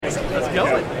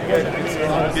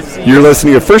You're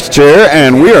listening to First Chair,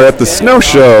 and we are at the Snow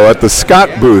Show at the Scott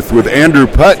booth with Andrew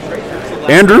Putt.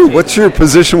 Andrew, what's your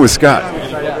position with Scott?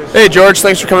 Hey, George.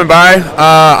 Thanks for coming by.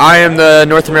 I am the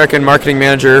North American Marketing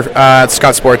Manager at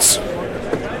Scott Sports.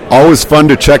 Always fun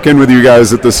to check in with you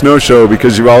guys at the Snow Show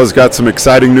because you've always got some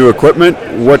exciting new equipment.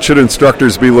 What should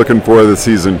instructors be looking for this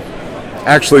season?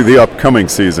 Actually, the upcoming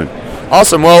season.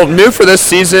 Awesome. Well, new for this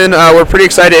season, we're pretty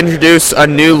excited to introduce a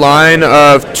new line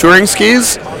of touring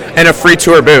skis and a free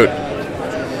tour boot,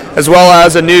 as well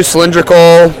as a new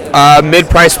cylindrical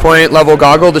mid-price point level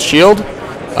goggle, the Shield,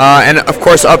 and of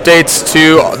course updates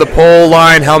to the pole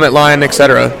line, helmet line,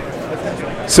 etc.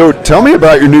 So tell me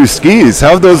about your new skis. How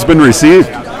have those been received?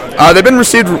 They've been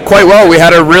received quite well. We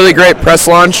had a really great press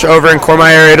launch over in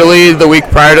Courmayeur, Italy the week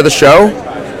prior to the show.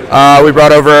 We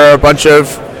brought over a bunch of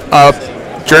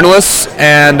journalists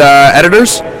and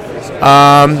editors.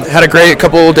 Had a great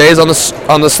couple of days on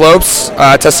the slopes,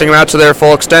 testing them out to their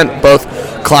full extent, both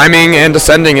climbing and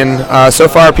descending. And so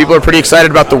far, people are pretty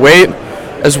excited about the weight,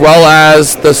 as well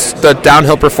as the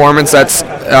downhill performance that's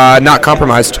not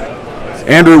compromised.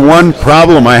 Andrew, one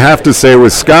problem I have to say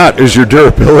with Scott is your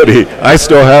durability. I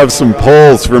still have some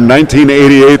poles from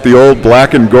 1988, the old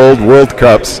black and gold World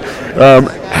Cups.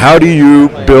 How do you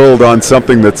build on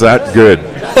something that's that good?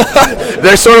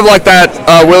 They're sort of like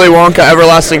that Willy Wonka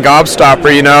everlasting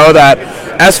gobstopper, that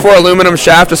S4 aluminum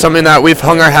shaft is something that we've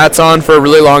hung our hats on for a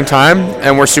really long time,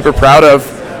 and we're super proud of.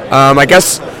 I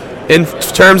guess in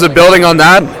terms of building on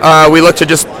that, we look to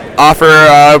just offer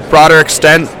a broader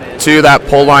extent to that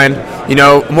pole line,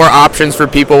 more options for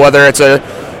people, whether it's a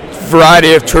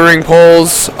variety of touring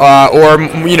poles or,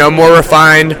 more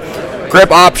refined grip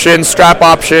options, strap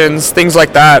options, things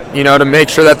like that, to make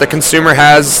sure that the consumer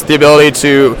has the ability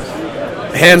to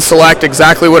hand select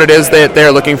exactly what it is that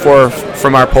they're looking for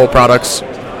from our pole products.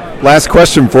 Last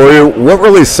question for you. What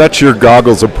really sets your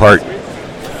goggles apart?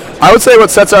 I would say what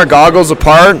sets our goggles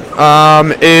apart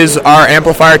is our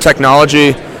amplifier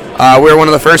technology. We're one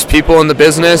of the first people in the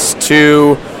business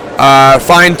to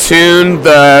fine-tune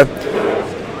the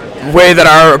way that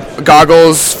our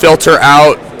goggles filter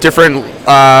out different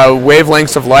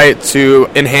wavelengths of light to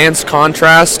enhance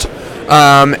contrast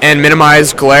and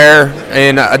minimize glare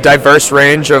in a diverse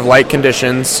range of light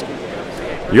conditions.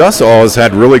 You also always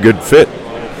had really good fit.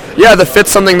 Yeah, the fit's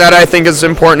something that I think is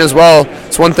important as well.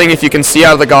 It's one thing if you can see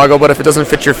out of the goggle, but if it doesn't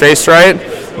fit your face right,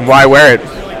 why wear it?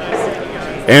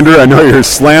 Andrew, I know you're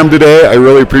slammed today. I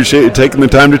really appreciate you taking the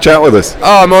time to chat with us.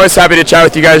 Oh, I'm always happy to chat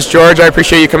with you guys, George. I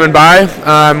appreciate you coming by.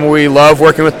 We love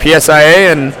working with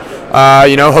PSIA and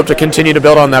hope to continue to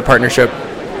build on that partnership.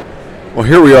 Well,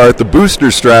 here we are at the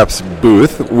Booster Straps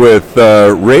booth with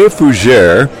Ray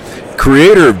Fougere,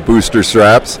 creator of Booster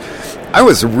Straps. I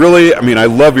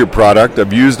love your product.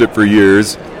 I've used it for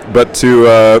years, but to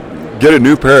get a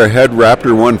new pair of Head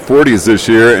Raptor 140s this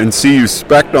year and see you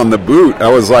spec'd on the boot, I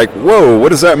was like, whoa, what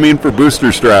does that mean for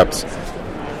Booster Straps?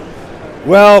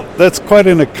 Well, that's quite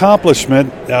an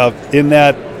accomplishment in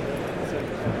that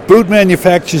boot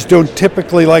manufacturers don't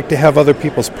typically like to have other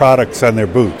people's products on their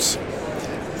boots.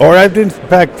 Or in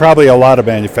fact, probably a lot of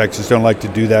manufacturers don't like to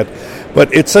do that.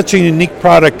 But it's such a unique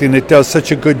product and it does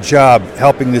such a good job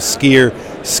helping the skier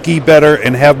ski better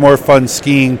and have more fun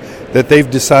skiing that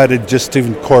they've decided just to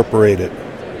incorporate it.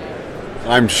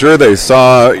 I'm sure they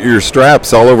saw your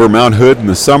straps all over Mount Hood in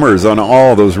the summers on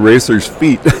all those racers'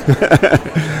 feet,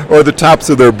 or the tops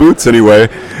of their boots anyway.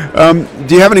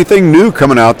 Do you have anything new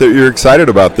coming out that you're excited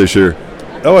about this year?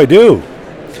 Oh, I do.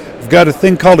 I've got a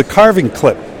thing called a carving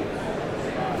clip.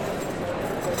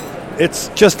 It's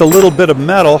just a little bit of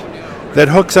metal that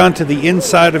hooks onto the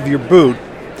inside of your boot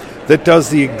that does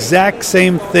the exact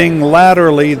same thing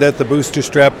laterally that the booster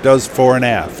strap does fore and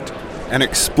aft. And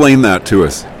explain that to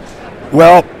us.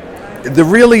 Well,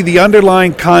 the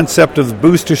underlying concept of the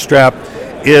booster strap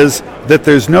is that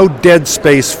there's no dead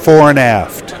space fore and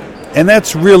aft. And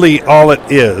that's really all it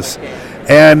is.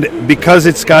 And because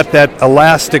it's got that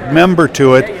elastic member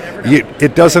to it,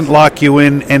 it doesn't lock you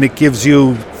in and it gives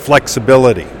you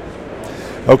flexibility.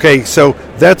 Okay, so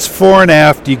that's fore and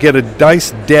aft. You get a nice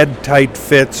dead tight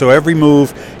fit, so every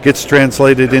move gets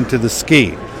translated into the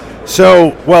ski.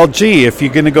 So, if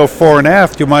you're going to go fore and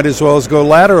aft, you might as well go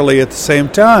laterally at the same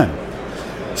time.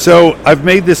 So I've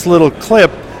made this little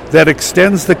clip that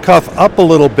extends the cuff up a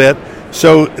little bit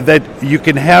so that you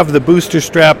can have the booster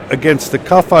strap against the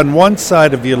cuff on one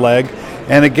side of your leg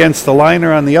and against the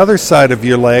liner on the other side of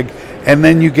your leg, and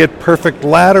then you get perfect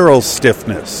lateral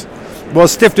stiffness. Well,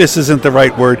 stiffness isn't the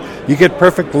right word. You get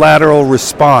perfect lateral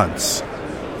response.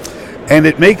 And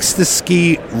it makes the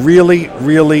ski really,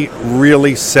 really,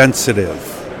 really sensitive.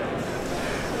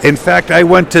 In fact, I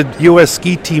went to U.S.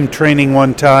 ski team training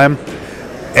one time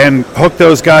and hooked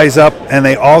those guys up, and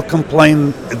they all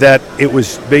complained that it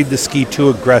was made the ski too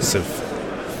aggressive.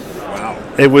 Wow.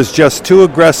 It was just too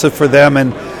aggressive for them,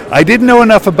 and I didn't know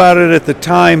enough about it at the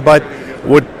time, but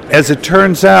as it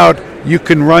turns out, you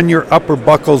can run your upper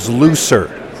buckles looser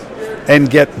and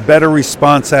get better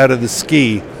response out of the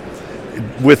ski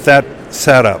with that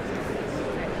setup.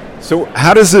 So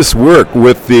how does this work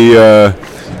with the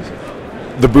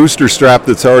booster strap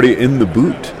that's already in the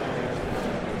boot?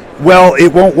 Well,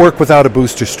 it won't work without a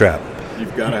booster strap.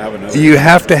 You've got to have another. You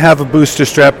have to have a booster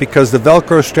strap because the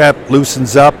Velcro strap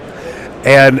loosens up,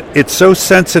 and it's so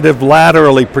sensitive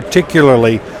laterally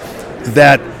particularly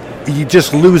that you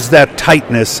just lose that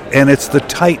tightness, and it's the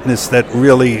tightness that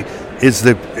really is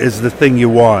the thing you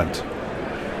want.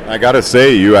 I got to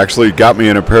say, you actually got me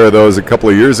in a pair of those a couple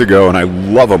of years ago, and I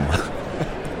love them.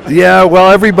 Yeah,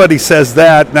 well, everybody says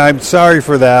that, and I'm sorry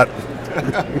for that.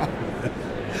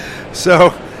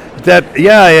 So that,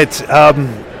 yeah,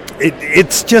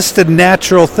 it's just a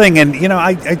natural thing, and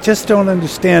I just don't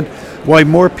understand why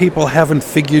more people haven't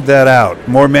figured that out.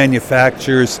 More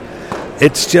manufacturers.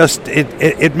 It's just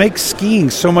it makes skiing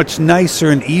so much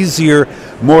nicer and easier,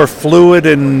 more fluid,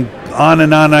 and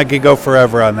on I could go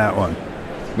forever on that one.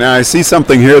 Now, I see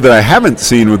something here that I haven't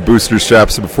seen with booster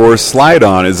straps before. Slide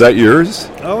on. Is that yours?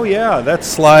 Oh, yeah, that's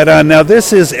slide on. Now,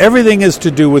 everything is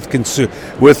to do with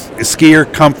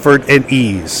skier comfort and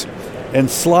ease. And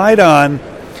slide on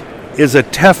is a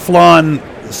Teflon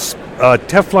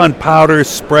powder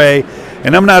spray.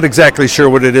 And I'm not exactly sure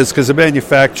what it is because the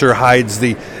manufacturer hides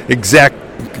the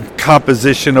exact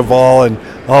composition of all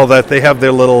that. They have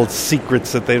their little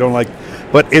secrets that they don't like.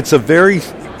 But it's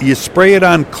you spray it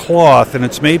on cloth, and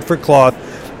it's made for cloth,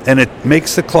 and it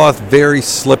makes the cloth very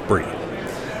slippery.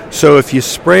 So if you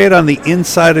spray it on the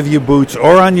inside of your boots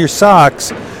or on your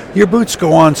socks, your boots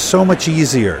go on so much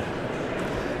easier.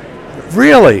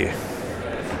 Really.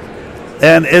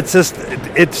 And it's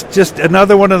just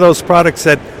another one of those products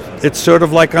that it's sort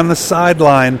of like on the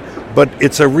sideline, but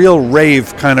it's a real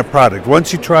rave kind of product.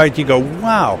 Once you try it, you go,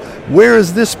 wow, where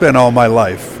has this been all my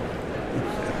life?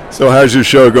 So how's your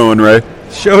show going, Ray?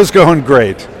 Show's going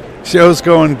great.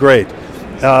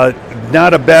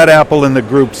 Not a bad apple in the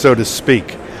group, so to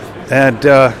speak. And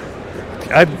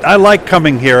I like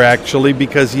coming here, actually,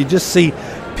 because you just see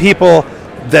people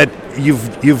that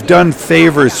you've done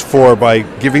favors for by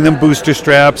giving them booster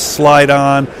straps, slide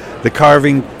on, the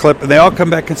carving clip, and they all come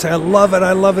back and say, I love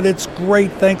it, it's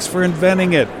great, thanks for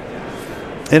inventing it.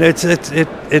 And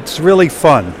it's really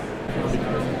fun.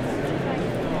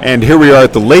 And here we are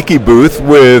at the Lakey booth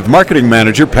with marketing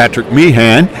manager Patrick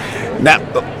Meehan. Now,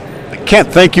 I can't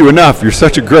thank you enough. You're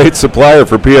such a great supplier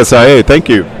for PSIA. Thank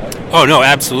you. Oh, no,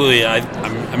 absolutely. I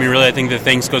mean, really, I think the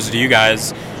thanks goes to you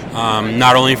guys,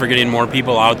 not only for getting more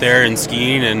people out there and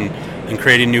skiing and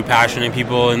creating new passionate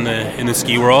people in the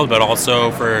ski world, but also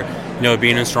for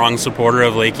being a strong supporter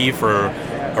of Lakey for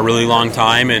a really long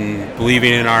time and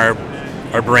believing in our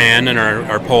brand and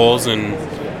our poles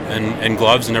and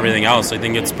gloves and everything else. I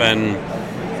think it's been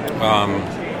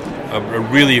a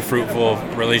really fruitful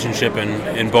relationship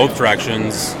in both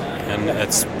directions, and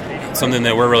it's something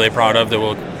that we're really proud of that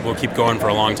we'll keep going for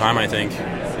a long time, I think.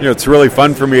 It's really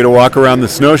fun for me to walk around the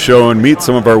snow show and meet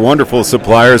some of our wonderful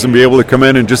suppliers and be able to come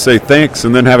in and just say thanks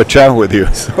and then have a chat with you.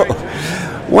 So,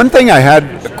 one thing I had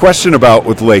a question about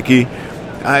with Lakey,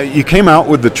 you came out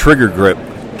with the trigger grip,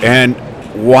 and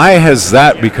why has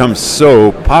that become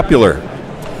so popular?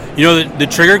 The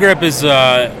trigger grip is,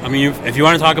 if you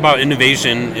want to talk about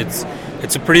innovation, it's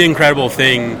a pretty incredible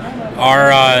thing.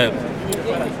 Our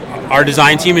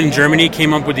design team in Germany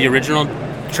came up with the original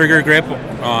trigger grip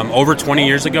over 20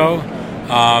 years ago,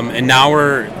 and now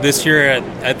this year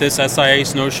at this SIA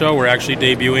Snow Show, we're actually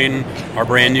debuting our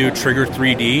brand new Trigger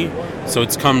 3D. So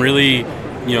it's come really,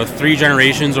 3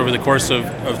 generations over the course of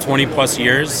 20 plus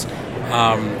years,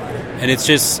 and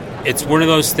it's one of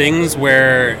those things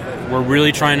where we're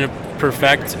really trying to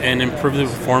perfect and improve the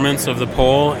performance of the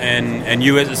pole and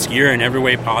you as a skier in every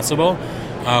way possible.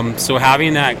 So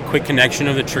having that quick connection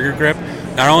of the trigger grip,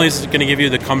 not only is it going to give you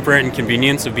the comfort and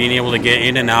convenience of being able to get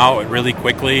in and out really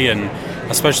quickly, and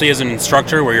especially as an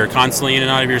instructor where you're constantly in and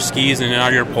out of your skis and in and out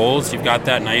of your poles, you've got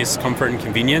that nice comfort and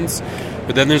convenience.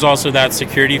 But then there's also that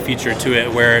security feature to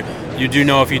it where you do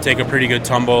know if you take a pretty good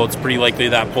tumble, it's pretty likely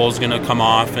that pole's going to come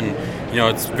off, and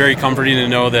it's very comforting to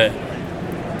know that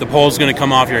the pole's going to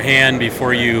come off your hand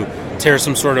before you tear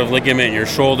some sort of ligament in your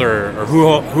shoulder, or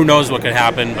who knows what could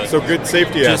happen. But so good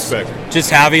safety aspect. Just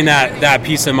having that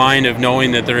peace of mind of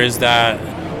knowing that there is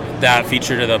that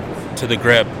feature to the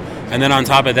grip And then on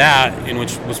top of that, and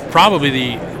which was probably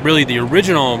the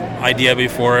original idea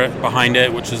behind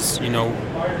it, which is,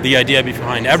 the idea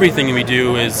behind everything we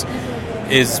do is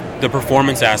the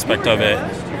performance aspect of it.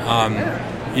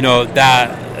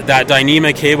 That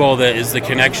Dyneema cable that is the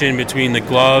connection between the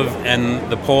glove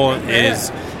and the pole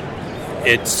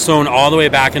it's sewn all the way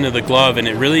back into the glove, and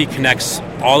it really connects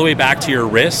all the way back to your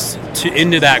wrist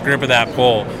into that grip of that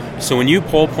pole. So when you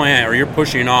pole plant or you're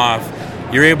pushing off,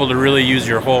 you're able to really use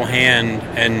your whole hand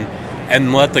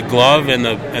and let the glove and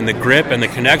the grip and the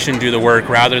connection do the work,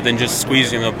 rather than just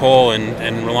squeezing the pole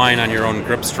and relying on your own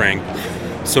grip strength.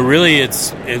 So really,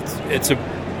 it's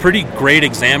a pretty great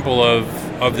example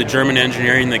of the German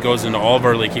engineering that goes into all of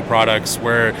our Leakey products,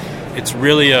 where it's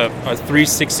really a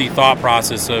 360 thought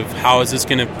process of how is this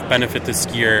going to benefit the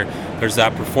skier. There's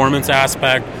that performance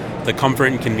aspect, the comfort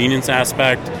and convenience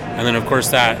aspect, and then of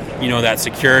course that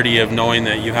security of knowing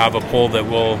that you have a pole that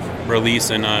will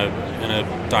release in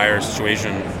a dire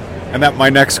situation. And that my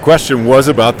next question was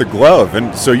about the glove.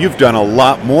 And so you've done a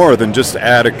lot more than just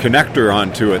add a connector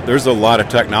onto it. There's a lot of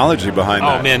technology behind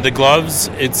that. Oh man, the gloves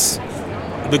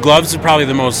are probably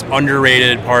the most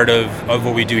underrated part of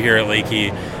what we do here at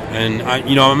Leakey. And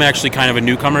I'm actually kind of a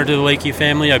newcomer to the Leakey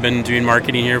family. I've been doing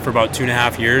marketing here for about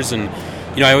 2.5 years, and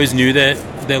I always knew that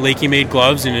Leakey made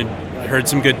gloves and had heard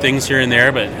some good things here and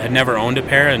there, but had never owned a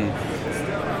pair. And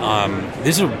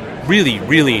these are really,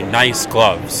 really nice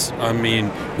gloves. I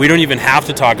mean, we don't even have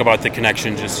to talk about the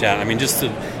connection just yet. I mean,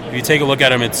 if you take a look at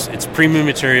them, it's premium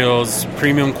materials,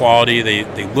 premium quality.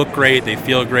 They look great, they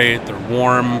feel great, they're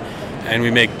warm, and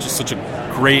we make just such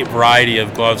a great variety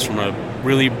of gloves, from a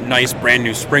really nice brand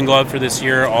new spring glove for this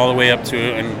year all the way up to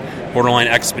a borderline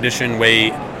expedition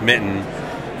weight mitten.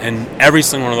 And every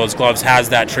single one of those gloves has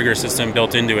that trigger system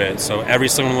built into it. So every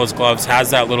single one of those gloves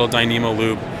has that little Dyneema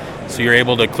loop. So you're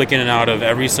able to click in and out of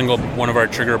every single one of our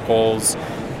trigger poles.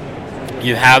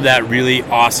 You have that really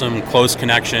awesome close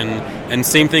connection. And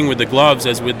same thing with the gloves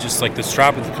as with just like the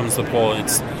strap that comes to the pole.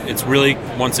 It's really,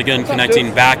 once again,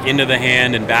 connecting back into the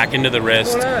hand and back into the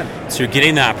wrist. So you're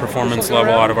getting that performance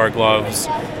level out of our gloves.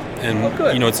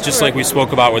 And, it's just like we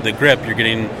spoke about with the grip. You're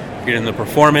getting the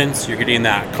performance, you're getting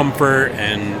that comfort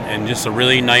and just a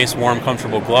really nice, warm,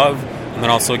 comfortable glove. And then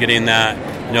also getting that,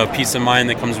 peace of mind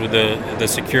that comes with the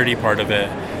security part of it.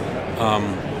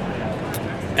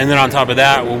 And then on top of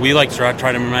that, what we like to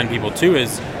try to remind people too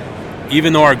is,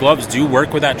 even though our gloves do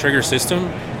work with that trigger system,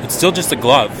 it's still just a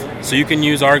glove. So you can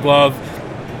use our glove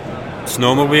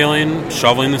snowmobiling,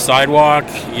 shoveling the sidewalk,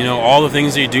 all the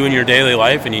things that you do in your daily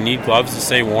life, and you need gloves to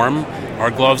stay warm. Our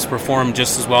gloves perform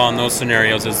just as well in those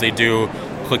scenarios as they do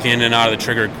clicking in and out of the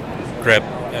trigger grip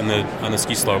on the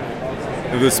ski slope.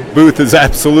 This booth is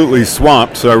absolutely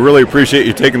swamped, so I really appreciate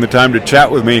you taking the time to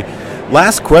chat with me.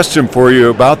 Last question for you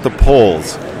about the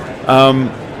poles.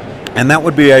 And that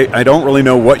would be, I don't really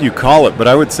know what you call it, but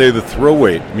I would say the throw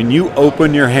weight. I mean, you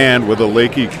open your hand with a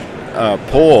Leakey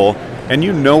pole, and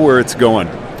you know where it's going.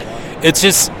 It's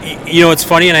just, it's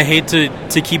funny, and I hate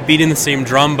to keep beating the same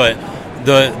drum, but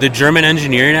the German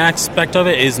engineering aspect of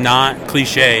it is not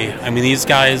cliche. I mean, these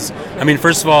guys,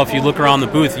 first of all, if you look around the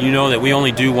booth, you know that we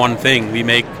only do one thing. We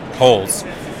make poles.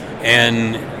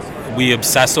 And we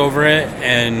obsess over it,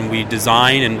 and we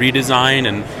design and redesign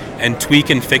and tweak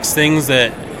and fix things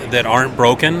that aren't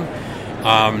broken.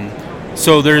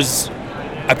 So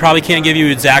I probably can't give you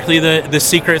exactly the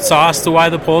secret sauce to why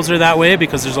the poles are that way,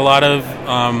 because there's a lot of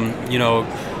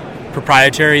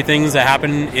proprietary things that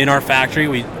happen in our factory.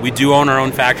 We do own our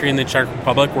own factory in the Czech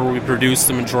Republic, where we produce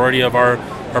the majority of our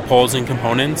poles and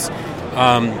components.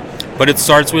 But it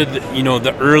starts with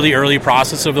the early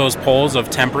process of those poles, of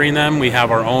tempering them. We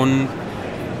have our own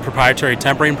proprietary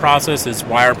tempering process. Is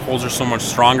why our poles are so much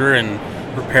stronger and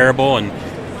repairable.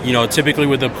 And typically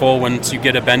with the pole, once you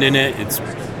get a bend in it, it's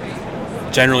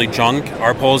generally junk.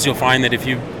 Our poles, you'll find that if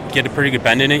you get a pretty good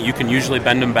bend in it, you can usually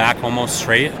bend them back almost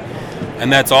straight.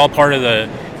 And that's all part of the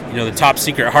top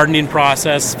secret hardening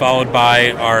process, followed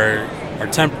by our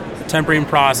tempering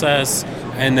process,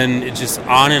 and then it's just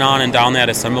on and down that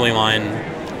assembly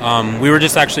line. We were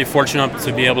just actually fortunate enough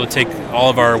to be able to take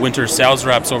all of our winter sales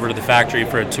reps over to the factory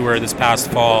for a tour this past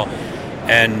fall.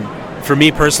 And for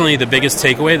me personally, the biggest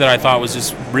takeaway that I thought was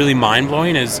just really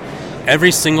mind-blowing is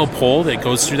every single pole that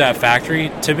goes through that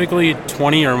factory, typically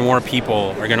 20 or more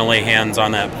people are going to lay hands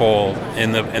on that pole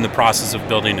in the process of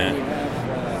building it.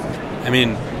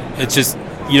 It's just,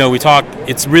 we talk,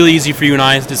 it's really easy for you and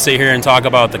I to sit here and talk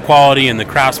about the quality and the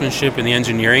craftsmanship and the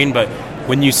engineering, but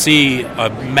when you see a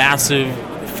massive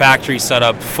factory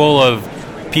setup full of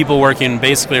people working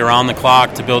basically around the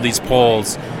clock to build these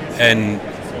poles, and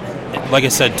like I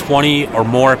said, 20 or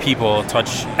more people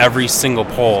touch every single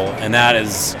pole, and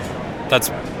that's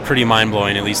pretty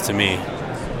mind-blowing, at least to me.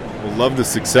 Well, love the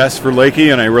success for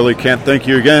Lakey, and I really can't thank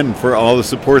you again for all the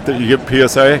support that you give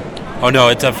PSIA. Oh no,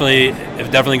 it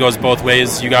definitely goes both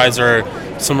ways. You guys are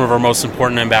some of our most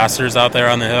important ambassadors out there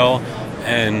on the hill,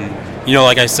 and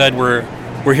like I said, we're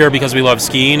here because we love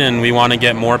skiing and we want to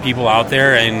get more people out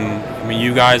there. And I mean,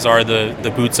 you guys are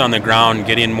the boots on the ground,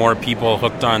 getting more people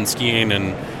hooked on skiing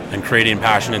and creating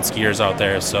passionate skiers out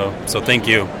there. So thank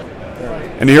you.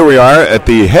 And here we are at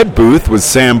the head booth with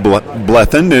Sam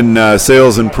Blethyn in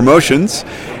sales and promotions,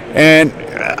 and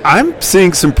I'm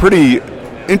seeing some pretty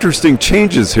interesting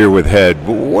changes here with Head.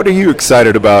 What are you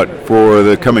excited about for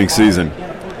the coming season?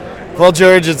 Well,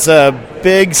 George, it's a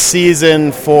big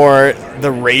season for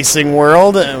the racing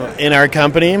world in our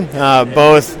company.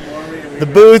 Both the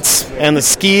boots and the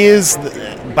skis,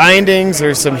 the bindings,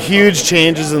 there's some huge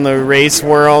changes in the race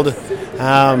world.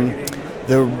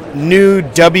 The new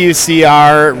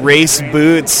WCR race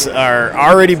boots are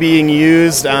already being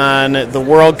used on the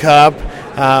World Cup.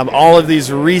 All of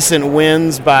these recent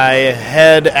wins by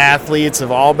Head athletes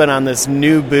have all been on this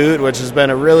new boot, which has been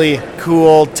a really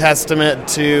cool testament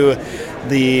to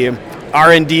the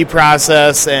R&D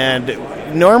process.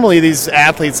 And normally these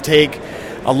athletes take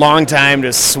a long time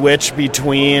to switch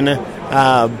between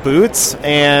boots,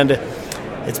 and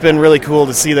it's been really cool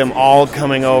to see them all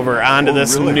coming over onto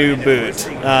this new boot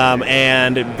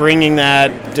and bringing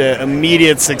that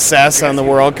immediate success on the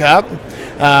World Cup.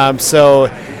 So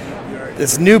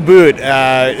this new boot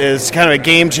is kind of a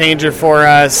game changer for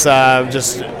us,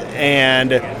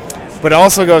 but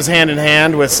also goes hand in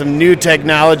hand with some new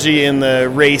technology in the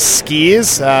race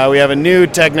skis. We have a new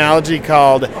technology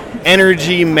called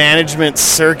Energy Management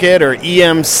Circuit, or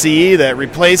EMC, that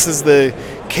replaces the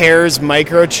CARES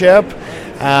microchip.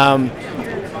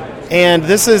 And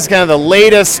this is kind of the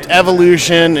latest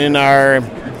evolution in our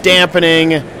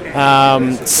dampening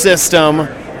system,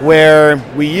 where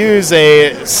we use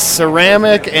a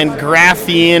ceramic and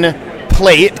graphene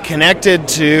plate connected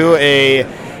to a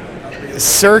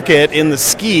circuit in the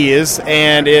skis,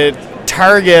 and it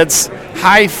targets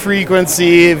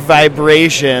high-frequency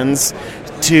vibrations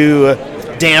to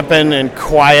dampen and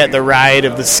quiet the ride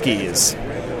of the skis.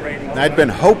 I'd been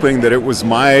hoping that it was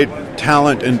my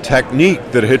talent and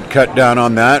technique that had cut down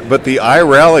on that, but the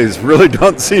iRallies really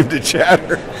don't seem to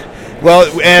chatter.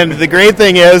 Well, and the great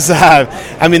thing is,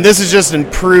 this is just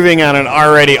improving on an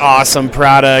already awesome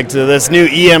product. This new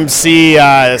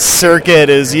EMC circuit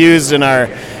is used in our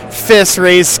FIS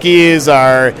race skis,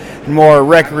 our more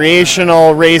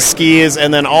recreational race skis,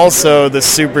 and then also the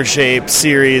Super Shape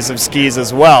series of skis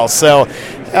as well. So,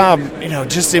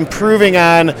 just improving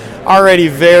on already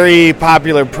very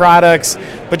popular products,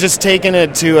 but just taking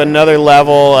it to another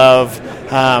level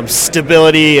of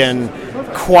stability and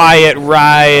quiet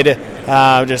ride.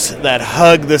 Just that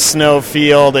hug the snow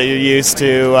feel that you're used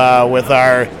to with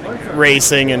our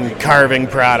racing and carving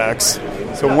products.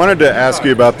 So I wanted to ask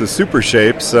you about the Super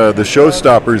Shapes, the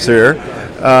showstoppers here.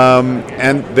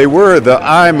 And they were the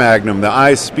iMagnum, the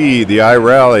iSpeed, the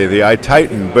iRally, the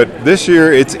iTitan, but this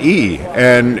year it's E,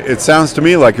 and it sounds to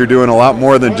me like you're doing a lot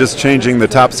more than just changing the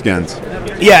top skins.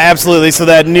 Yeah, absolutely. So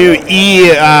that new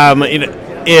E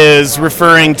is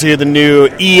referring to the new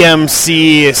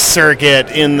EMC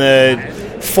circuit in the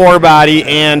forebody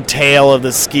and tail of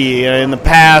the ski. In the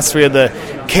past, we had the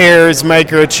CARES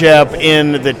microchip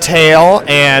in the tail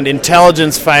and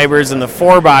intelligence fibers in the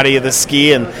forebody of the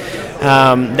ski, and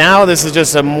now this is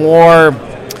just a more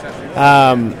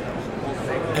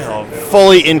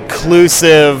fully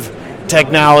inclusive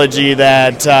technology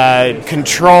that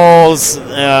controls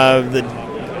the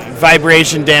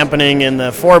vibration dampening in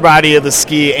the forebody of the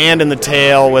ski and in the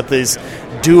tail with these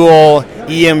dual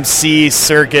EMC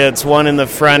circuits, one in the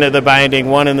front of the binding,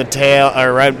 one in the tail,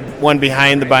 or right, one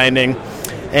behind the binding.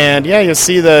 And yeah, you'll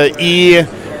see the E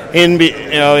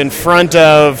in front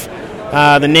of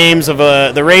the names of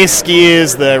the race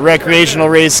skis, the recreational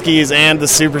race skis, and the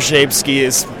Super Shape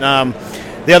skis.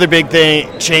 The other big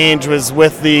change was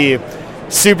with the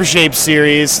Super Shape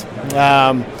series.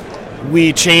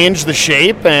 We changed the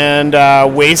shape and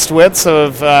waist widths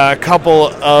of a couple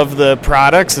of the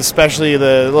products, especially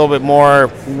the little bit more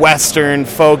Western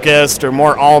focused or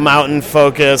more all-mountain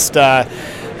focused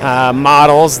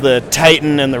models, the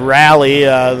Titan and the Rally.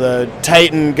 The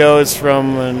Titan goes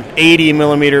from an 80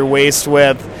 millimeter waist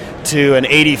width to an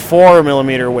 84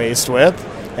 millimeter waist width,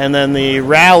 and then the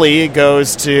Rally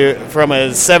goes from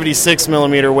a 76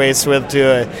 millimeter waist width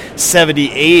to a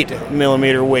 78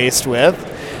 millimeter waist width.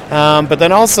 But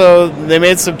then also they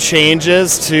made some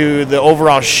changes to the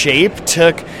overall shape,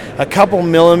 took a couple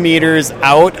millimeters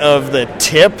out of the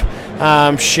tip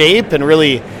shape and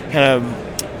really kind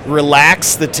of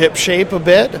relaxed the tip shape a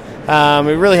bit.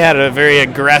 We really had a very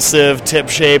aggressive tip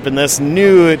shape, and this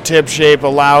new tip shape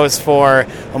allows for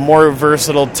a more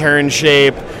versatile turn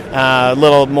shape, a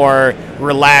little more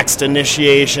relaxed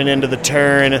initiation into the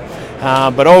turn.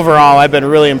 But overall, I've been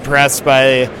really impressed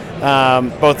by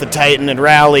both the Titan and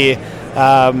Rally.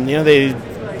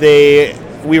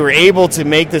 We were able to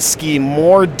make the ski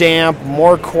more damp,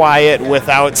 more quiet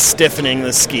without stiffening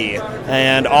the ski,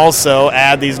 and also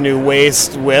add these new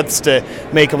waist widths to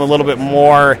make them a little bit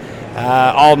more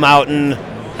all mountain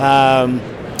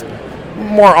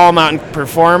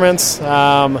performance,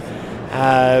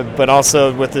 but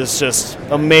also with this just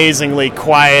amazingly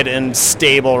quiet and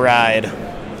stable ride.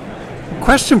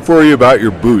 Question for you about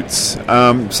your boots.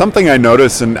 Something I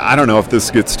notice, and I don't know if this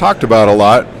gets talked about a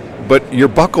lot, but your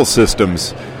buckle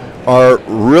systems are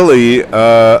really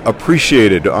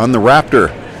appreciated on the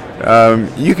Raptor.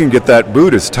 You can get that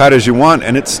boot as tight as you want,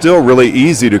 and it's still really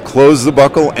easy to close the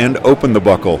buckle and open the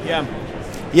buckle.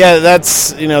 Yeah,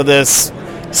 that's, this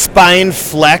spine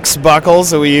flex buckles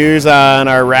that we use on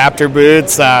our Raptor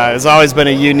boots has always been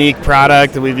a unique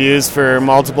product that we've used for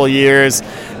multiple years.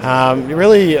 It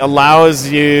really allows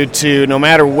you to, no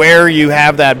matter where you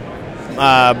have that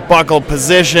buckle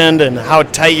positioned and how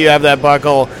tight you have that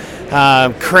buckle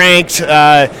cranked,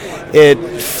 it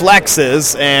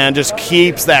flexes and just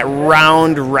keeps that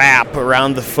round wrap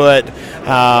around the foot,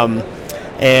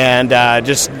 and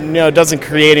doesn't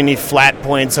create any flat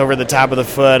points over the top of the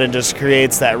foot, and just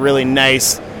creates that really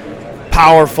nice,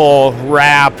 powerful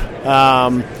wrap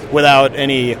without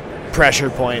any pressure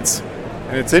points.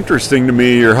 It's interesting to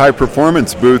me, your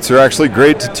high-performance boots are actually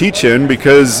great to teach in,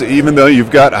 because even though you've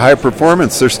got high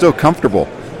performance, they're still comfortable.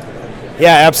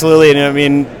 Yeah, absolutely. And I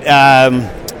mean,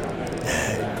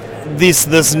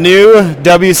 this new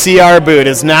WCR boot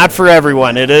is not for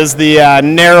everyone. It is the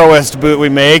narrowest boot we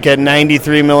make at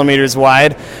 93 millimeters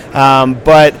wide,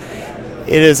 but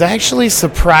it is actually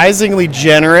surprisingly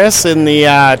generous in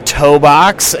the toe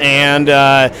box and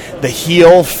the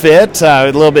heel fit, a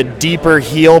little bit deeper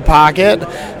heel pocket.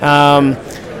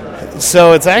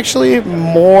 So it's actually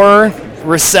more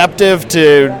receptive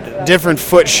to different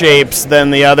foot shapes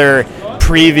than the other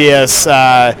previous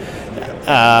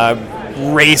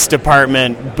race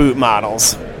department boot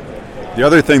models. The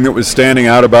other thing that was standing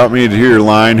out about me to your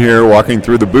line here walking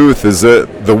through the booth is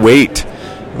the weight.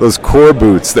 Those core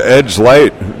boots, the Edge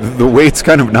Light, the weight's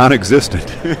kind of non-existent.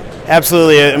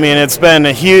 Absolutely. I mean, it's been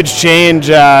a huge change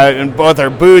in both our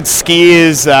boots,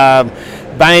 skis,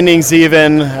 bindings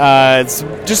even. It's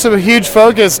just a huge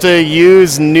focus to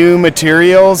use new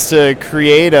materials to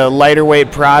create a lighter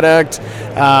weight product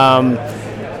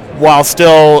while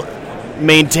still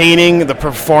maintaining the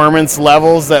performance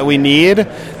levels that we need.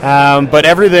 But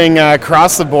everything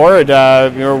across the board,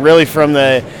 really from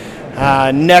the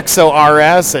Nexo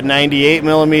RS at 98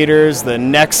 millimeters, the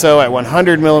Nexo at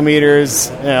 100 millimeters,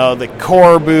 the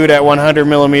Core boot at 100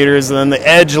 millimeters, and then the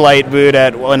Edge Light boot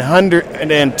at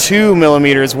 102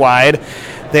 millimeters wide.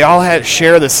 They all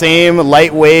share the same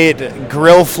lightweight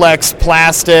Grill Flex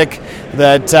plastic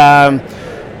that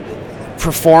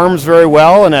performs very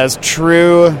well and has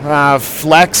true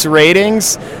flex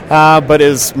ratings, but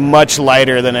is much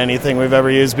lighter than anything we've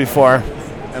ever used before.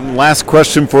 And last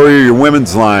question for you, your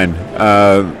women's line,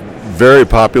 very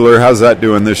popular. How's that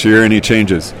doing this year? Any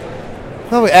changes?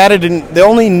 Well, we added the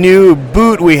only new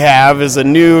boot we have is a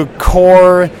new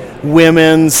Core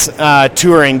women's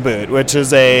touring boot, which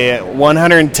is a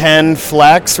 110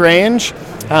 flex range.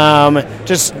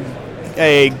 Just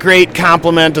a great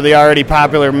complement to the already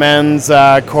popular men's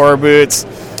Core boots.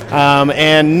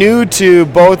 And new to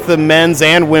both the men's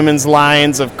and women's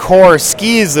lines of Core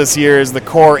skis this year is the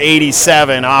Core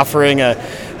 87, offering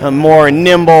a more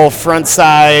nimble front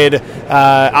side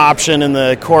option in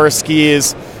the Core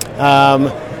skis.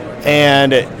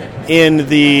 And in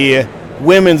the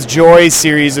women's Joy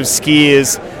series of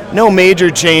skis, no major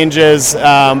changes,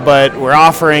 but we're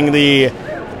offering the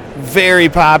very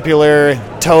popular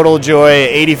Total Joy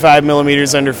 85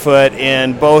 millimeters underfoot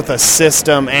in both a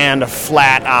system and a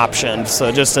flat option.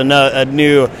 So just a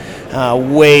new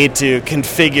way to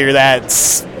configure that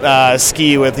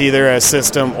ski with either a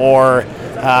system or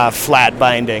flat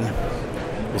binding.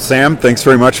 Well, Sam, thanks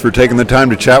very much for taking the time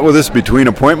to chat with us between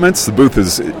appointments. The booth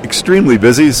is extremely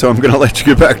busy, so I'm going to let you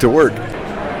get back to work.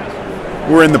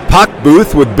 We're in the POC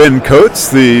booth with Ben Coates,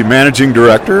 the managing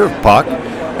director of POC.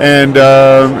 And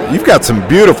you've got some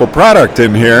beautiful product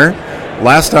in here.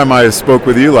 Last time I spoke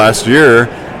with you last year,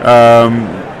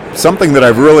 something that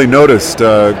I've really noticed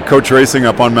coach racing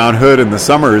up on Mount Hood in the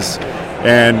summers,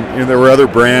 and there were other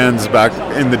brands back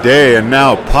in the day, and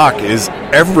now POC is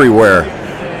everywhere.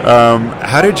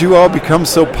 How did you all become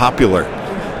so popular?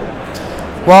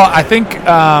 Well, I think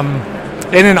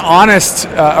in an honest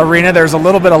arena, there's a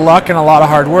little bit of luck and a lot of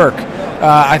hard work.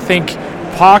 I think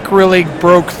POC really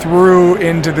broke through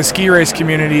into the ski race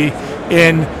community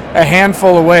in a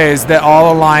handful of ways that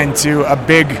all aligned to a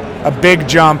big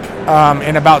jump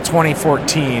in about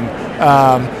 2014.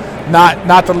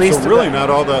 Not the least. So really not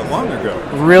all that long ago.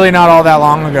 Really not all that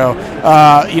long ago.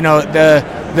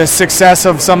 The success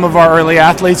of some of our early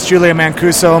athletes, Julia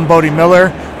Mancuso and Bodie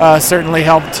Miller, certainly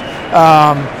helped.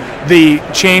 The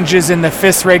changes in the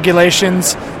FIS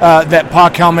regulations that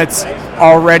POC helmets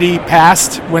already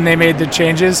passed when they made the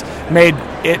changes made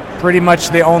it pretty much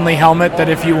the only helmet that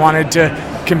if you wanted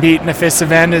to compete in a FIS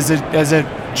event as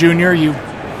a junior, you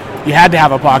had to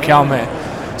have a POC helmet.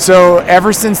 So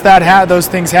ever since those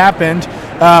things happened,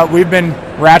 we've been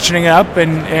ratcheting up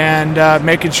and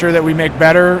making sure that we make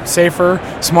better, safer,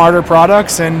 smarter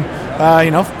products and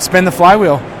spin the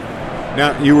flywheel.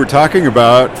 Now, you were talking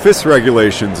about FIS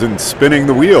regulations and spinning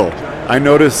the wheel. I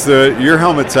noticed that your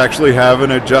helmets actually have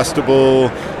an adjustable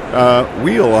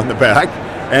wheel on the back,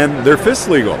 and they're FIS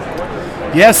legal.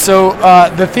 Yes, so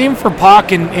the theme for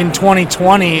POC in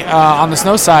 2020 on the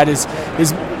snow side is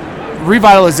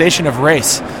revitalization of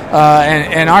race.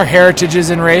 And our heritages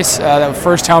in race, the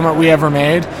first helmet we ever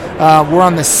made, we're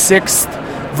on the 6th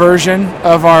version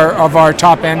of our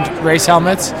top-end race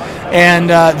helmets. And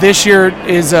this year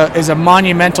is a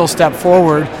monumental step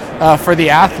forward for the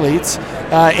athletes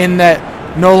in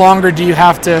that no longer do you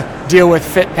have to deal with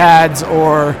fit pads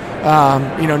or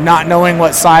not knowing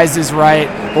what size is right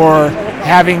or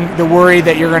having the worry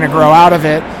that you're going to grow out of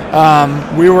it.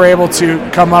 We were able to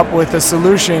come up with a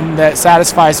solution that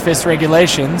satisfies FIS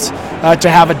regulations to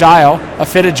have a dial, a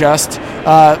fit adjust,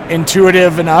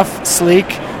 intuitive enough, sleek,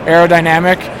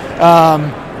 aerodynamic,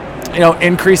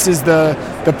 increases the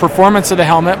performance of the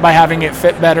helmet by having it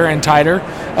fit better and tighter,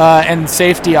 and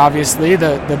safety, obviously,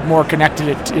 the more connected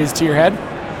it is to your head,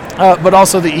 but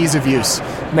also the ease of use,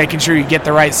 making sure you get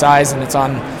the right size and it's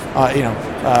on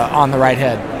the right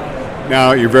head.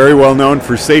 Now, you're very well known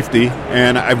for safety,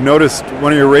 and I've noticed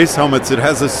one of your race helmets, it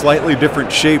has a slightly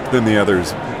different shape than the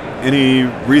others. Any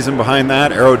reason behind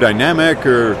that, aerodynamic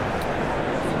or?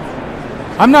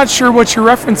 I'm not sure what you're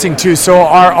referencing to. So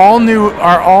our all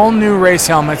new race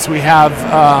helmets, we have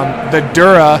the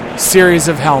Dura series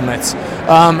of helmets,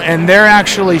 and they're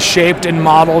actually shaped and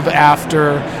modeled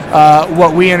after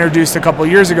what we introduced a couple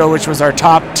years ago, which was our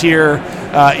top tier,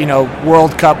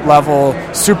 World Cup level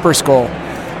Super Skull.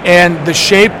 And the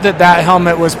shape that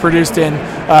helmet was produced in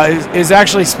is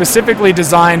actually specifically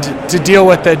designed to deal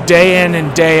with the day in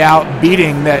and day out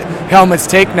beating that helmets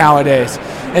take nowadays.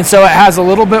 And so it has a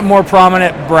little bit more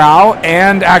prominent brow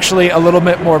and actually a little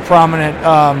bit more prominent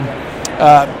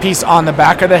piece on the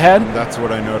back of the head. That's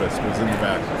what I noticed, was in the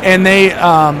back. And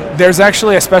there's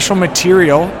actually a special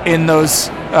material in those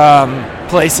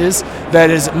places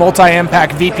that is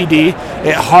multi-impact VPD.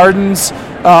 It hardens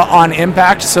on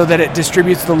impact so that it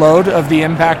distributes the load of the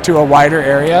impact to a wider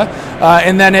area,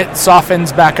 and then it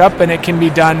softens back up and it can be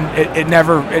done, it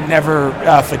never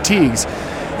fatigues.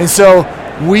 And so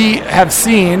we have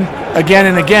seen again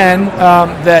and again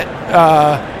that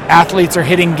athletes are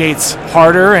hitting gates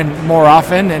harder and more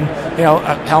often, and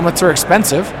helmets are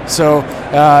expensive, so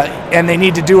and they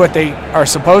need to do what they are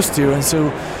supposed to, and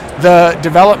so the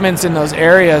developments in those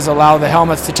areas allow the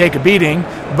helmets to take a beating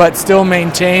but still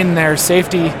maintain their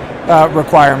safety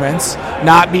requirements,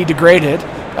 not be degraded,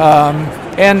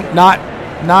 and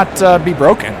not be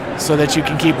broken, so that you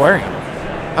can keep wearing them.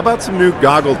 How about some new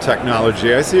goggle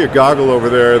technology? I see a goggle over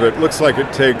there that looks like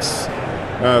it takes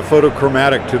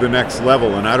photochromatic to the next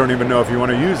level, and I don't even know if you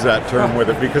want to use that term with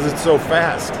it because it's so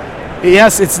fast.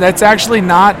 Yes, that's actually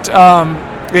not.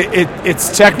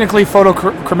 It's technically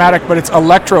photochromatic, but it's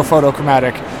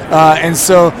electrophotochromatic, and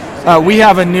so we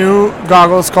have a new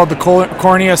goggles called the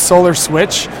Cornea Solar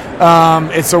Switch.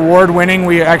 It's award-winning.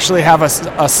 We actually have a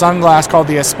sunglass called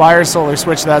the Aspire Solar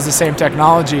Switch that has the same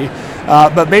technology,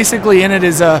 but basically in it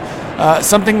is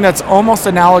something that's almost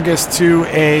analogous to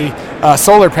a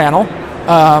solar panel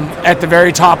at the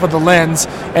very top of the lens,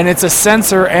 and it's a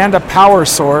sensor and a power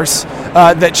source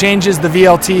that changes the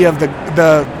VLT of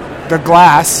the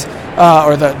glass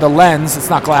or the lens. It's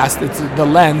not glass, it's the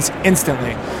lens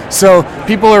instantly. So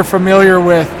people are familiar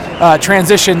with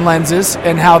transition lenses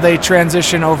and how they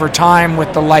transition over time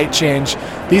with the light change.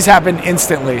 These happen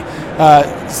instantly.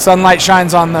 Sunlight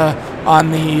shines on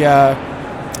the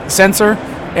sensor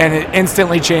and it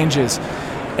instantly changes.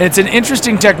 And it's an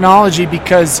interesting technology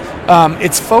because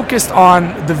it's focused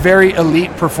on the very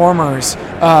elite performers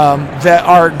that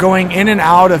are going in and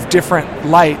out of different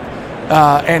light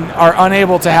and are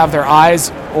unable to have their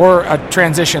eyes or a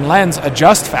transition lens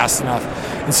adjust fast enough.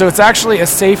 And so it's actually a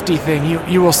safety thing.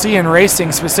 You will see in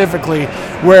racing specifically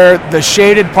where the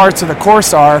shaded parts of the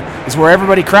course is where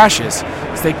everybody crashes.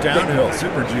 Downhill,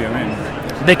 Super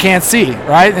G, they can't see,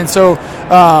 right? And so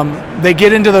they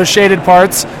get into those shaded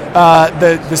parts,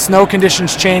 the snow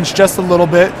conditions change just a little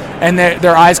bit, and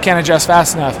their eyes can't adjust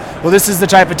fast enough. Well, this is the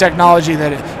type of technology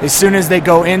that as soon as they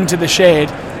go into the shade,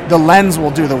 the lens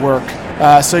will do the work.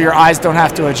 So your eyes don't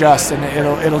have to adjust, and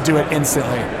it'll do it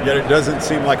instantly. Yet it doesn't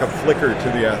seem like a flicker to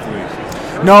the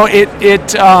athlete. No, it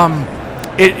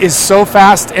is so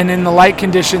fast and in the light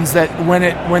conditions that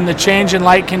when the change in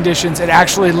light conditions, it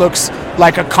actually looks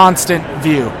like a constant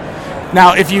view.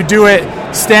 Now, if you do it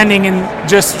standing and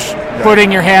just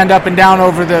putting your hand up and down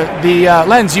over the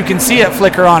lens, you can see it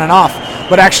flicker on and off.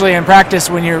 But actually, in practice,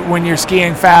 when you're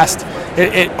skiing fast,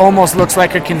 it almost looks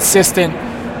like a consistent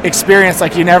experience,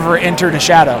 like you never entered a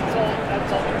shadow.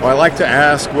 Well, I like to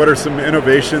ask, what are some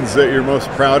innovations that you're most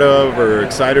proud of or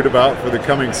excited about for the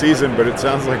coming season? But it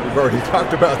sounds like we've already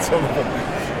talked about some of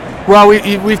them. Well,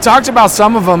 we've talked about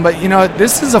some of them, but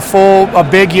this is a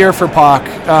big year for POC.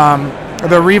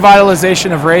 The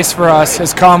revitalization of race for us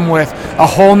has come with a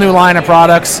whole new line of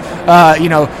products.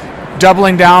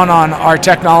 Doubling down on our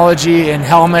technology in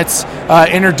helmets,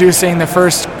 introducing the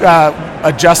first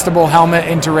adjustable helmet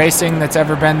into racing that's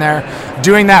ever been there,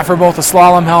 doing that for both a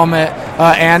slalom helmet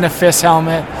and a FIS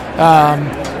helmet.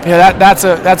 That's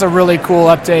a really cool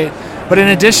update. But in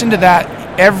addition to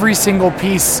that, every single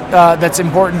piece that's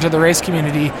important to the race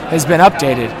community has been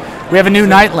updated. We have a new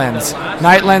night lens.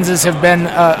 Night lenses have been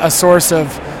a source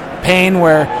of pain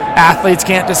where athletes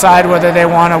can't decide whether they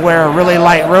want to wear a really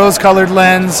light rose-colored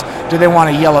lens, do they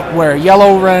want to wear a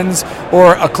yellow lens,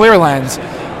 or a clear lens.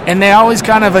 And they always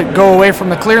kind of go away from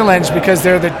the clear lens because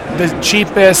they're the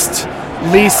cheapest,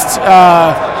 least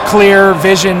clear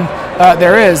vision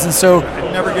there is. And so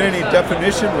you never get any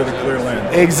definition with a clear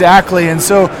lens. Exactly. And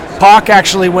so POC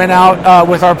actually went out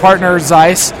with our partner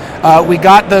Zeiss. We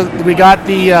got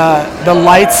the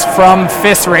lights from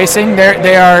FIS Racing.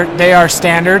 They are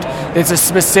standard. It's a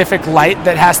specific light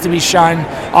that has to be shined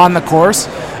on the course.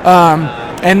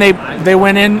 And they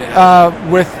went in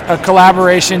with a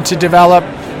collaboration to develop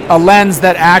a lens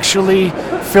that actually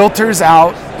filters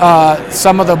out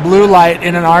some of the blue light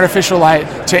in an artificial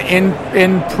light to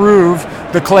improve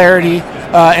the clarity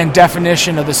and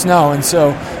definition of the snow. And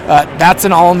so that's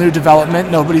an all new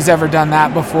development. Nobody's ever done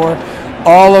that before.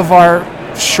 All of our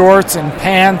shorts and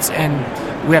pants, and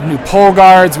we have new pole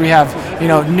guards, we have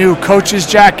new coaches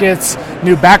jackets,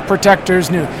 new back protectors,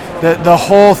 the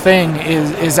whole thing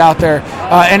is out there,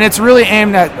 and it's really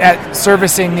aimed at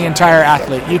servicing the entire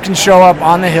athlete. You can show up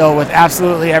on the hill with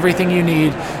absolutely everything you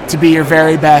need to be your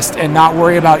very best and not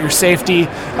worry about your safety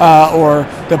or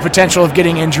the potential of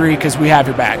getting injury, because we have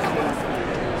your back.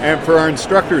 And for our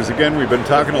instructors, again, we've been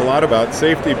talking a lot about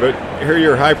safety, but here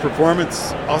you're high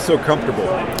performance, also comfortable.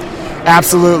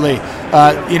 Absolutely.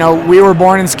 We were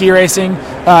born in ski racing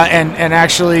and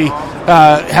actually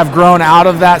have grown out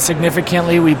of that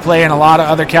significantly. We play in a lot of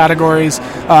other categories.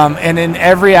 And in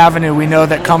every avenue, we know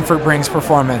that comfort brings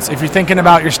performance. If you're thinking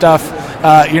about your stuff,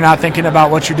 you're not thinking about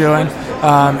what you're doing.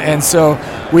 And so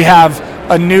we have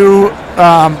a new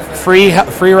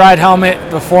free ride helmet,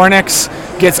 the Fornix.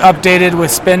 Gets updated with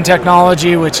spin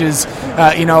technology, which is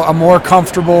a more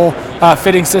comfortable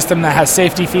fitting system that has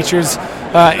safety features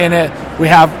in it. We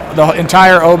have the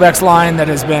entire Obex line that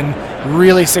has been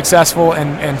really successful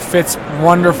and fits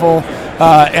wonderful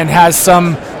and has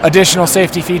some additional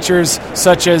safety features,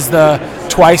 such as the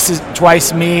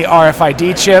twice me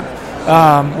RFID chip,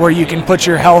 where you can put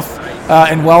your health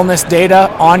and wellness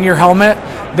data on your helmet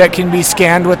that can be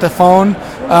scanned with the phone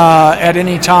at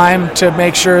any time to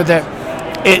make sure that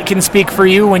it can speak for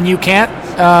you when you can't.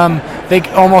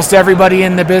 Almost everybody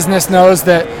in the business knows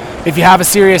that if you have a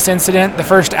serious incident, the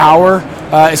first hour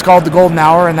is called the golden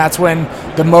hour, and that's when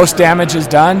the most damage is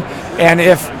done. And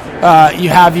if you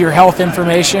have your health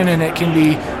information and it can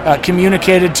be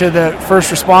communicated to the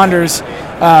first responders,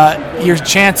 your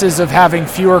chances of having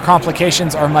fewer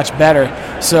complications are much better.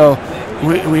 So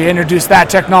we introduced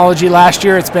that technology last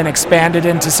year. It's been expanded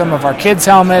into some of our kids'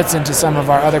 helmets, into some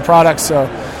of our other products. So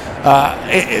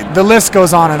the list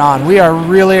goes on and on. We are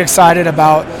really excited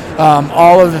about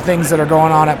all of the things that are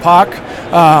going on at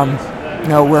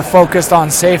POC. We're focused on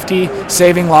safety,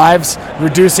 saving lives,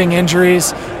 reducing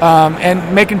injuries,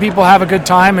 and making people have a good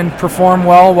time and perform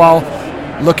well while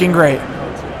looking great.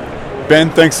 Ben,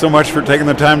 thanks so much for taking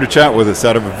the time to chat with us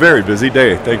out of a very busy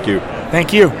day. Thank you.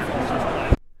 Thank you.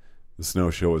 The Snow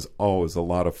Show is always a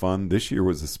lot of fun. This year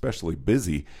was especially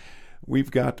busy. We've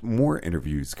got more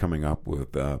interviews coming up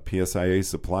with PSIA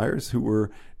suppliers who were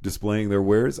displaying their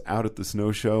wares out at the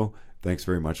Snow Show. Thanks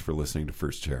very much for listening to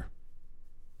First Chair.